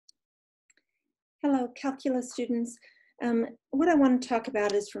Hello, calculus students. What I want to talk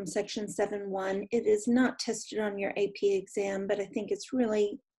about is from section 7.1. It is not tested on your AP exam, but I think it's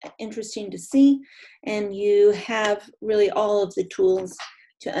really interesting to see, and you have really all of the tools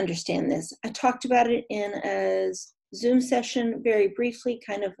to understand this. I talked about it in a Zoom session very briefly,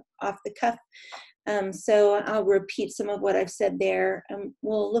 kind of off the cuff, so I'll repeat some of what I've said there.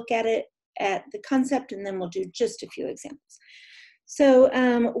 We'll look at it at the concept, and then we'll do just a few examples. So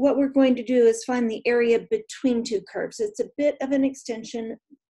what we're going to do is find the area between two curves. It's a bit of an extension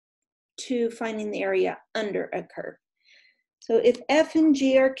to finding the area under a curve. So if f and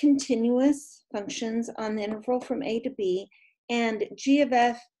g are continuous functions on the interval from a to b, and g of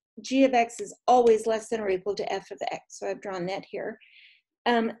x is always less than or equal to f of x, so I've drawn that here,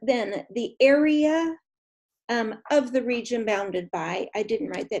 then the area of the region bounded by, I didn't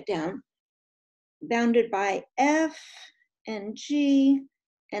write that down, bounded by f and g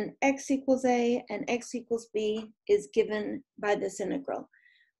and x equals a and x equals b is given by this integral.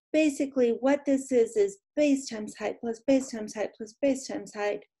 Basically what this is base times height plus base times height plus base times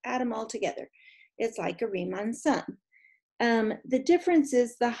height, add them all together. It's like a Riemann sum. The difference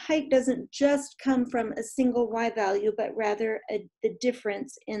is the height doesn't just come from a single y value, but rather the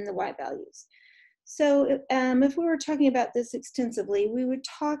difference in the y values. So if we were talking about this extensively, we would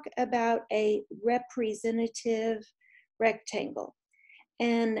talk about a representative rectangle.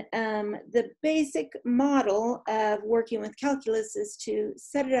 And the basic model of working with calculus is to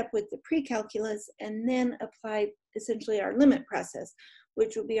set it up with the pre-calculus and then apply essentially our limit process,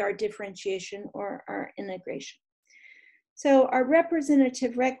 which will be our differentiation or our integration. So our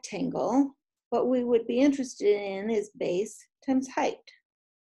representative rectangle, what we would be interested in is base times height.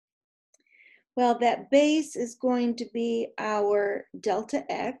 Well, that base is going to be our delta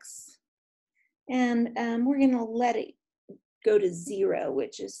x, and we're going to let it go to 0,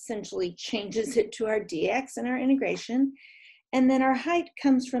 which essentially changes it to our dx and our integration. And then our height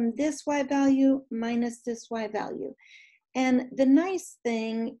comes from this y value minus this y value. And the nice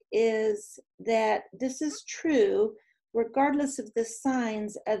thing is that this is true regardless of the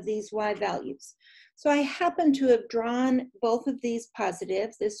signs of these y values. So I happen to have drawn both of these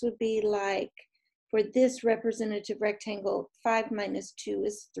positive. This would be like, for this representative rectangle, 5 minus 2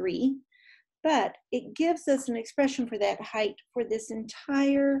 is 3. But it gives us an expression for that height for this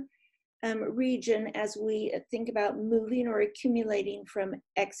entire region as we think about moving or accumulating from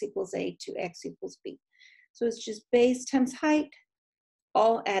x equals a to x equals b. So it's just base times height,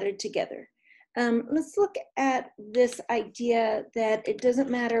 all added together. Let's look at this idea that it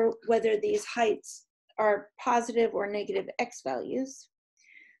doesn't matter whether these heights are positive or negative x values.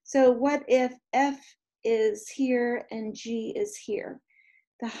 So what if f is here and g is here?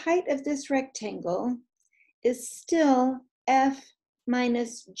 The height of this rectangle is still f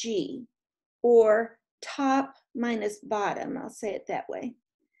minus g, or top minus bottom. I'll say it that way.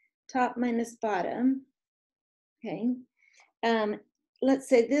 Top minus bottom. Okay. Let's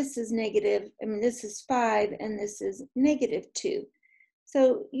say this is negative. This is 5 and this is negative 2.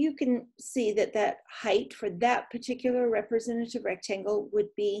 So you can see that that height for that particular representative rectangle would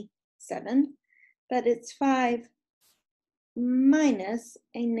be 7, but it's 5 minus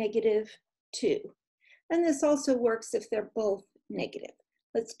a negative 2. And this also works if they're both negative.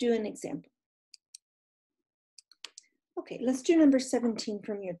 Let's do an example. Okay, let's do number 17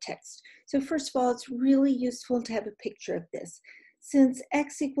 from your text. So first of all, it's really useful to have a picture of this. Since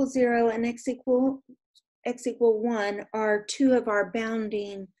x equals 0 and x equal 1 are two of our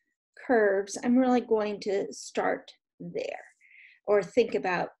bounding curves, I'm really going to start there, or think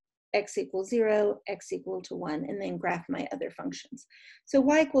about x equals 0, x equal to 1, and then graph my other functions. So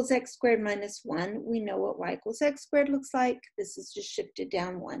y equals x squared minus 1, we know what y equals x squared looks like. This is just shifted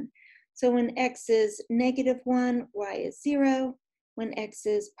down 1. So when x is negative 1, y is 0. When x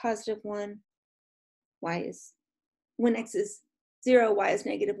is positive 1, when x is 0, y is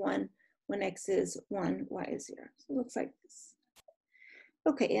negative 1. When x is 1, y is 0. So it looks like this.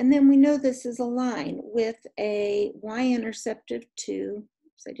 Okay, and then we know this is a line with a y-intercept of 2.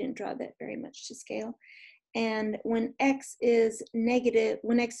 So I didn't draw that very much to scale. And when x is negative,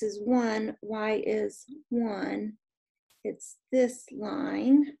 when x is 1, y is 1. It's this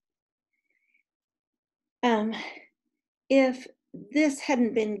line. If this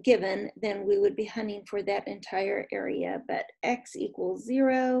hadn't been given, then we would be hunting for that entire area, but x equals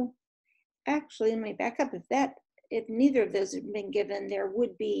 0. Actually, let me back up. If neither of those had been given, there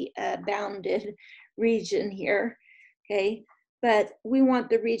would be a bounded region here, okay? But we want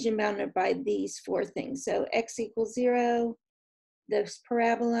the region bounded by these 4 things. So x equals 0, this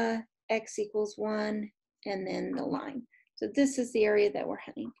parabola, x equals 1, and then the line. So this is the area that we're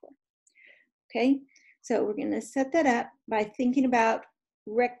hunting for. okay? So we're going to set that up by thinking about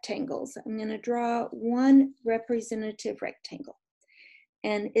rectangles. I'm going to draw one representative rectangle,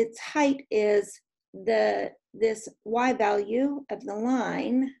 and its height is this y value of the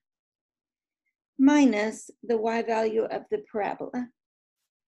line minus the y value of the parabola.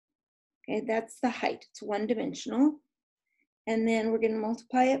 Okay, that's the height. It's one-dimensional. And then we're going to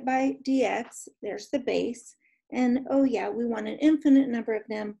multiply it by dx. There's the base. And oh yeah, we want an infinite number of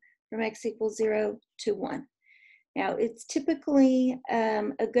them from x equals 0 to 1. Now, it's typically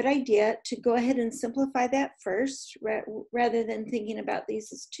a good idea to go ahead and simplify that first, rather than thinking about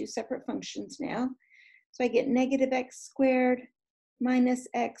these as two separate functions now. So I get negative x squared minus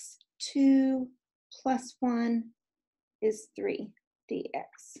x2 plus 1 is 3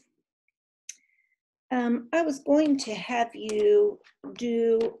 dx. I was going to have you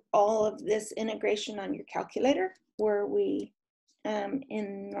do all of this integration on your calculator, were we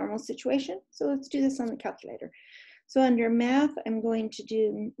in normal situation. So let's do this on the calculator. So under math, I'm going to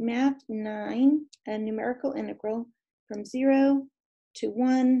do math 9, a numerical integral from 0 to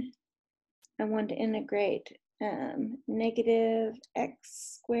 1. I want to integrate negative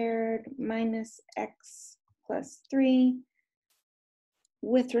x squared minus x plus 3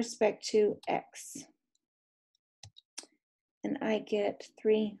 with respect to x. And I get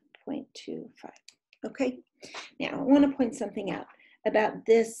 3.25. Okay, now I want to point something out about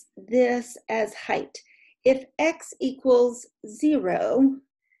this as height. If x equals 0,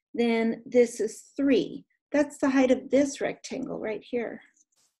 then this is 3. That's the height of this rectangle right here.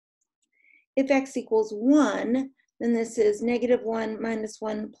 If x equals 1, then this is negative 1 minus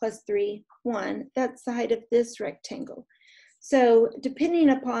 1 plus 3, 1. That's the height of this rectangle. So depending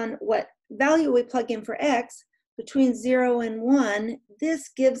upon what value we plug in for x, between 0 and 1, this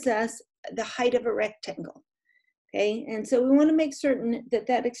gives us the height of a rectangle. Okay, and so we want to make certain that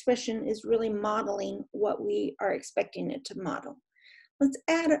that expression is really modeling what we are expecting it to model. Let's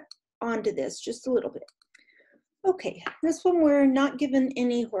add on to this just a little bit. Okay, this one we're not given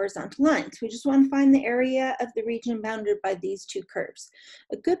any horizontal lines. We just want to find the area of the region bounded by these two curves.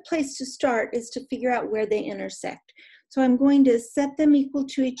 A good place to start is to figure out where they intersect. So I'm going to set them equal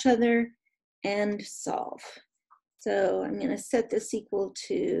to each other and solve. So I'm going to set this equal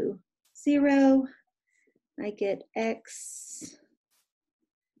to 0. I get x,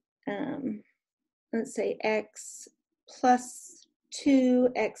 let's say x plus 2,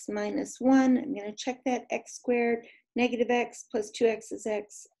 x minus 1. I'm going to check that, x squared, negative x plus 2x is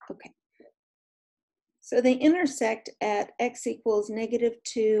x. Okay. So they intersect at x equals negative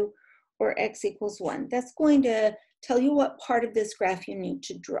 2 or x equals 1. That's going to tell you what part of this graph you need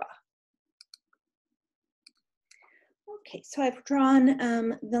to draw. Okay, so I've drawn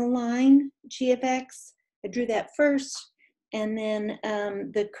the line g of x. I drew that first, and then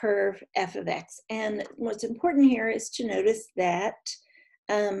the curve f of x. And what's important here is to notice that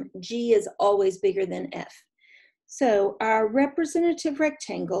g is always bigger than f. So our representative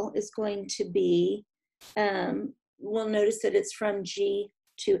rectangle is going to be, we'll notice that it's from g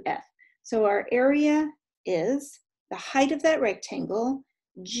to f. So our area is the height of that rectangle,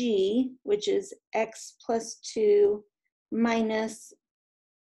 g, which is x plus 2 minus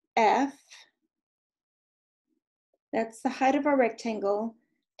f. That's the height of our rectangle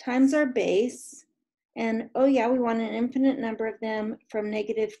times our base. And oh yeah, we want an infinite number of them from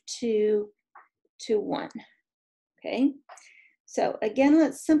negative 2 to 1. Okay, so again,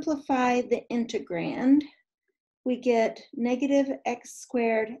 let's simplify the integrand. We get negative x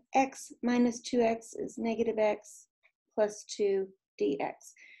squared, x minus 2x is negative x plus 2 dx.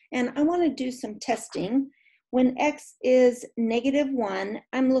 And I want to do some testing. When x is negative 1,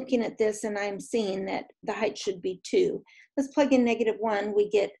 I'm looking at this and I'm seeing that the height should be 2. Let's plug in negative 1. We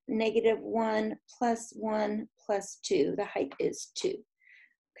get negative 1 plus 2. The height is 2.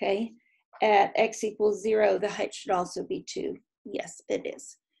 Okay. At x equals 0, the height should also be 2. Yes, it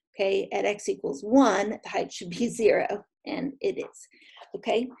is. Okay. At x equals 1, the height should be 0, and it is.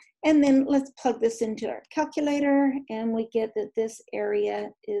 Okay. And then let's plug this into our calculator, and we get that this area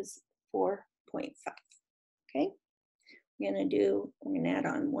is 4.5. Okay, we're going to add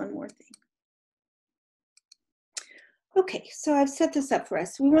on one more thing. Okay, so I've set this up for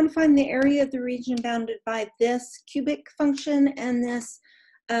us. We want to find the area of the region bounded by this cubic function and this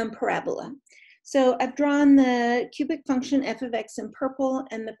parabola. So I've drawn the cubic function f of x in purple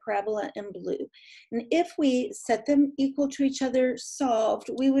and the parabola in blue. And if we set them equal to each other solved,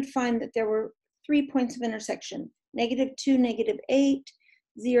 we would find that there were 3 points of intersection, negative 2, negative 8,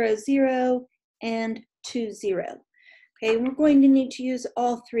 0, 0, and 2, 0. Okay, we're going to need to use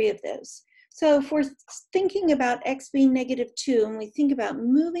all 3 of those. So if we're thinking about x being -2 and we think about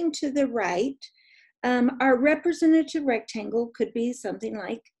moving to the right, our representative rectangle could be something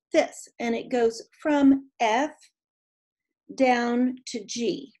like this, and it goes from F down to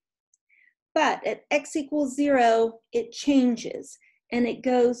G. But at x equals 0, it changes, and it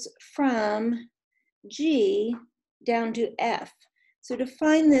goes from G down to F. So to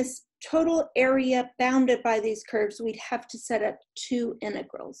find this total area bounded by these curves, we'd have to set up two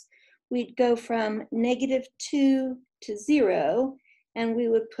integrals. We'd go from -2 to 0, and we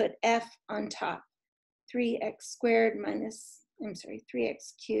would put F on top. 3x cubed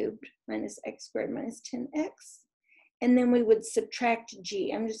minus x squared minus 10x. And then we would subtract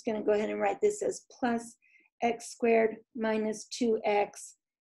G. I'm just going to go ahead and write this as plus x squared minus 2x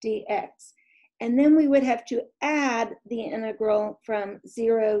dx. And then we would have to add the integral from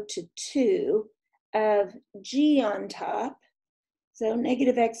 0 to 2 of G on top. So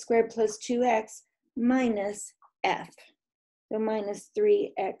 -x squared plus 2x minus F. So minus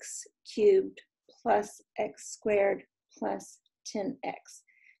 3x cubed plus x squared plus 10x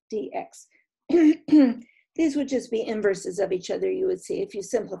dx. These would just be inverses of each other, you would see if you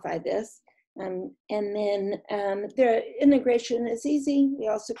simplify this. And then the integration is easy. We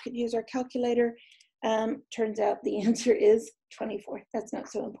also could use our calculator. Turns out the answer is 24. That's not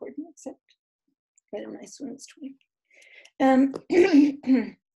so important, except quite a nice one, it's 20.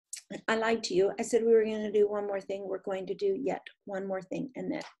 I lied to you. I said we were going to do one more thing. We're going to do yet one more thing,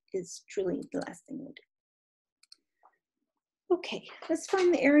 and that is truly the last thing we'll do. Okay, let's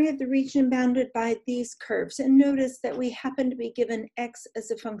find the area of the region bounded by these curves. And notice that we happen to be given x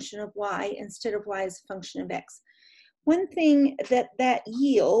as a function of y instead of y as a function of x. One thing that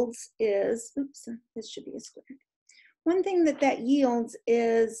yields is, oops, this should be a square. One thing that yields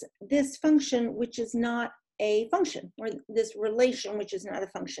is this function, which is not a function, or this relation, which is not a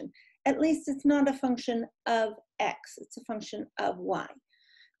function. At least it's not a function of x, it's a function of y.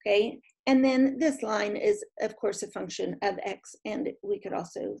 Okay, and then this line is, of course, a function of x, and we could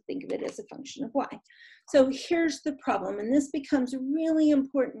also think of it as a function of y. So here's the problem, and this becomes really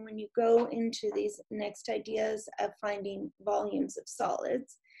important when you go into these next ideas of finding volumes of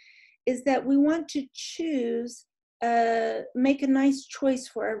solids, is that we want to choose, make a nice choice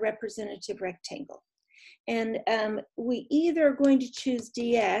for a representative rectangle. And we either are going to choose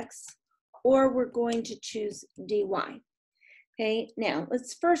dx or we're going to choose dy. Okay, now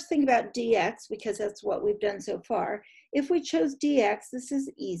let's first think about dx because that's what we've done so far. If we chose dx, this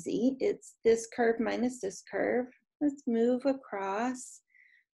is easy. It's this curve minus this curve. Let's move across.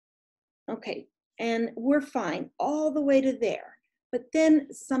 Okay, and we're fine all the way to there. But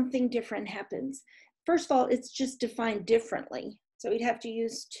then something different happens. First of all, it's just defined differently. So we'd have to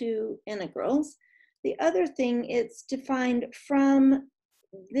use two integrals. The other thing, it's defined from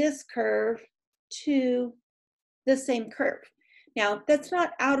this curve to the same curve. Now, that's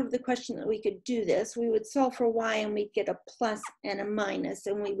not out of the question that we could do this. We would solve for y and we'd get a plus and a minus,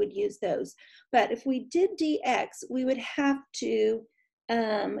 and we would use those. But if we did dx, we would have to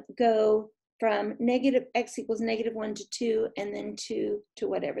go from x equals -1 to 2, and then 2 to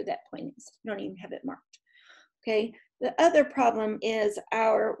whatever that point is. I don't even have it marked. Okay. The other problem is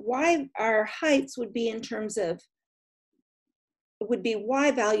our heights would be in terms of, would be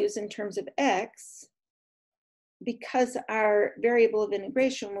y values in terms of x, because our variable of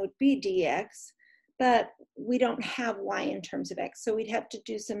integration would be dx, but we don't have y in terms of x, so we'd have to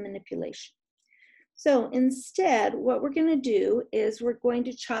do some manipulation. So instead, what we're going to do is we're going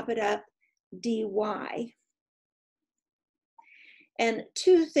to chop it up dy. And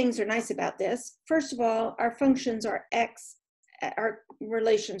two things are nice about this. First of all, our functions are x, our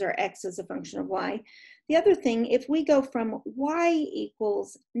relations are x as a function of y. The other thing, if we go from y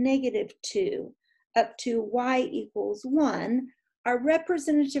equals -2 up to y equals 1, our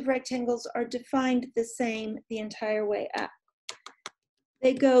representative rectangles are defined the same the entire way up.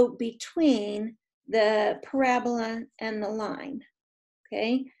 They go between the parabola and the line,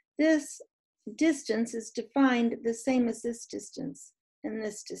 okay? This distance is defined the same as this distance and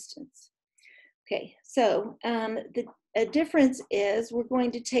this distance. Okay, so a difference is we're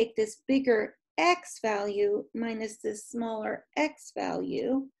going to take this bigger x value minus this smaller x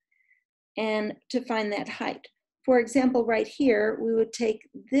value, and to find that height. For example, right here, we would take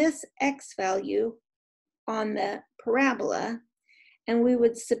this x value on the parabola, and we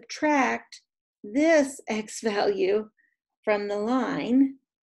would subtract this x value from the line,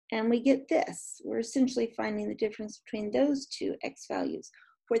 and we get this. We're essentially finding the difference between those two x values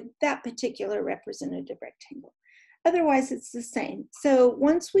for that particular representative rectangle. Otherwise, it's the same. So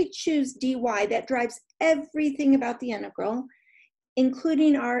once we choose dy, that drives everything about the integral.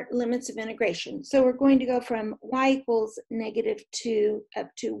 including our limits of integration. So we're going to go from y equals -2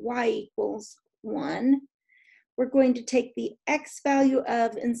 up to y equals 1. We're going to take the x value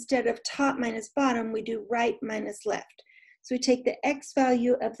of, instead of top minus bottom, we do right minus left. So we take the x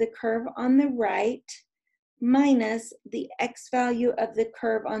value of the curve on the right minus the x value of the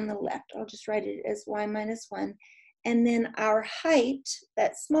curve on the left. I'll just write it as y minus 1. And then our height,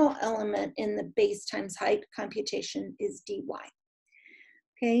 that small element in the base times height computation, is dy.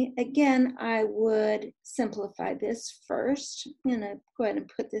 Okay, again, I would simplify this first. I'm going to go ahead and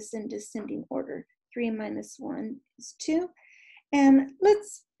put this in descending order. 3 minus 1 is 2. And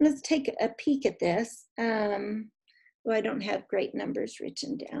let's take a peek at this. Well, I don't have great numbers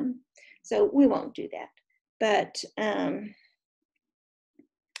written down, so we won't do that. But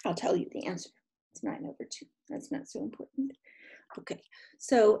I'll tell you the answer. It's 9/2. That's not so important. Okay,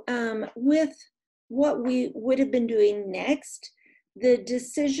 so with what we would have been doing next, the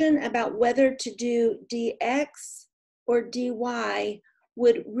decision about whether to do dx or dy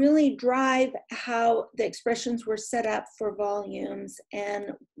would really drive how the expressions were set up for volumes.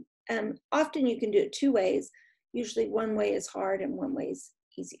 And often you can do it two ways. Usually one way is hard and one way is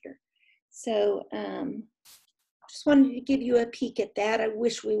easier. So just wanted to give you a peek at that. I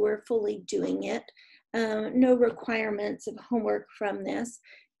wish we were fully doing it. No requirements of homework from this.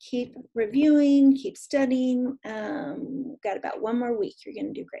 Keep reviewing, keep studying. Got about one more week. You're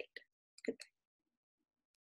going to do great. Goodbye.